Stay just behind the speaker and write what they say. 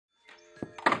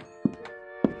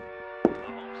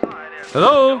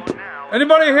Hello?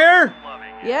 Anybody here?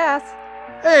 Yes.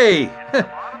 Hey,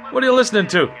 what are you listening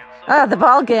to? The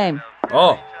ball game.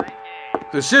 Oh,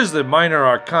 this is the Minor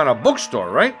Arcana bookstore,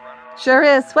 right? Sure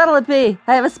is. What'll it be?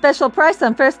 I have a special price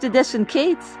on first edition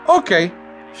Keats. Okay,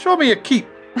 show me a keep.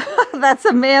 That's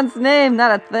a man's name,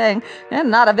 not a thing.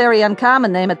 And not a very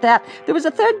uncommon name at that. There was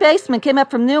a third baseman came up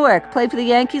from Newark, played for the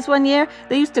Yankees one year.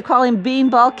 They used to call him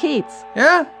Beanball Keats.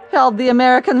 Yeah? Held the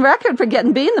American record for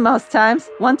getting beaned the most times.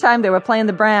 One time they were playing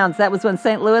the Browns. That was when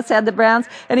St. Louis had the Browns,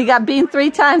 and he got beaned 3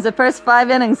 times the first 5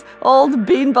 innings. Old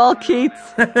Beanball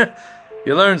Keats.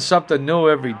 You learn something new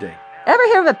every day. Ever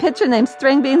hear of a pitcher named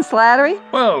String Bean Slattery?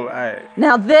 Well,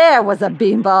 Now there was a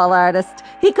beanball artist.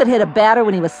 He could hit a batter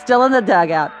when he was still in the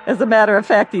dugout. As a matter of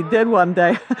fact, he did one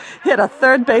day. Hit a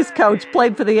third base coach,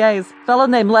 played for the A's. Fellow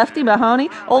named Lefty Mahoney.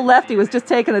 Old Lefty was just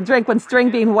taking a drink when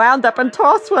String Bean wound up and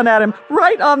tossed one at him,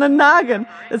 right on the noggin.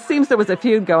 It seems there was a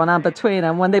feud going on between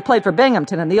them when they played for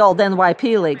Binghamton in the old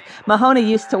NYP League. Mahoney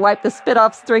used to wipe the spit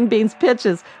off String Bean's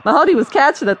pitches. Mahoney was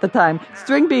catching at the time.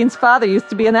 String Bean's father used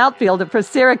to be an outfielder for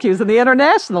Syracuse in the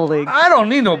International League. I don't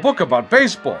need no book about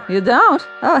baseball. You don't?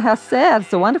 Oh, how sad.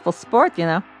 It's a wonderful sport, you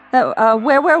know.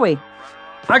 Where were we?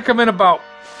 I come in about...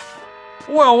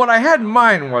 Well, what I had in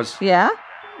mind was... Yeah?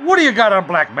 What do you got on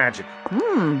black magic?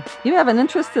 You have an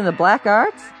interest in the black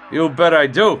arts? You bet I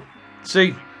do.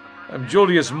 See, I'm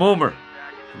Julius Moomer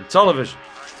from television.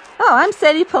 Oh, I'm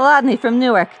Sadie Polodny from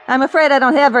Newark. I'm afraid I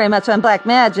don't have very much on black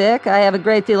magic. I have a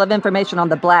great deal of information on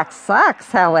the Black Sox,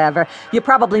 however. You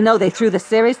probably know they threw the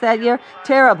series that year.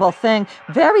 Terrible thing.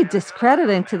 Very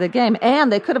discrediting to the game.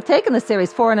 And they could have taken the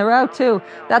series 4 in a row, too.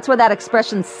 That's where that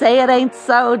expression, say it ain't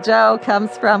so, Joe,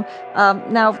 comes from.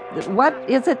 Now, what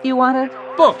is it you wanted?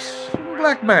 Books.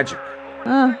 Black magic.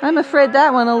 I'm afraid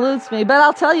that one eludes me, but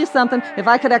I'll tell you something. If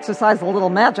I could exercise a little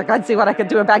magic, I'd see what I could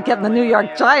do about getting the New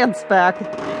York Giants back.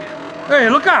 Hey,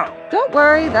 look out! Don't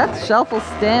worry, that shelf will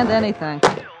stand anything.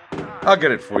 I'll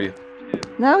get it for you.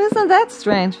 Now, isn't that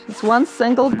strange? It's one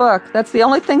single book. That's the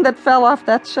only thing that fell off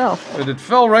that shelf. And it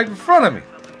fell right in front of me.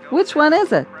 Which one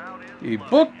is it? The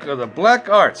Book of the Black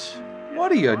Arts.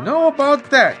 What do you know about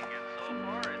that?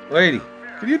 Lady,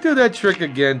 can you do that trick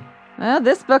again? Well,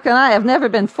 this book and I have never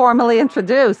been formally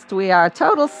introduced. We are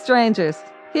total strangers.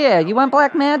 Here, you want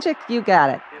black magic? You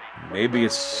got it. Maybe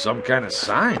it's some kind of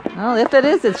sign. Well, if it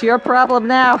is, it's your problem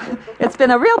now. It's been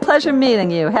a real pleasure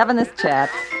meeting you, having this chat.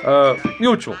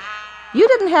 Mutual. You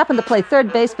didn't happen to play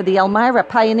third base for the Elmira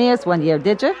Pioneers one year,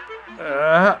 did you?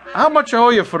 How much I owe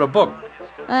you for the book?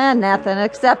 Nothing.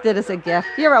 Accept it as a gift.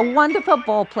 You're a wonderful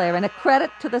ball player and a credit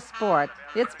to the sport.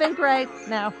 It's been great.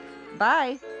 Now,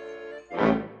 bye.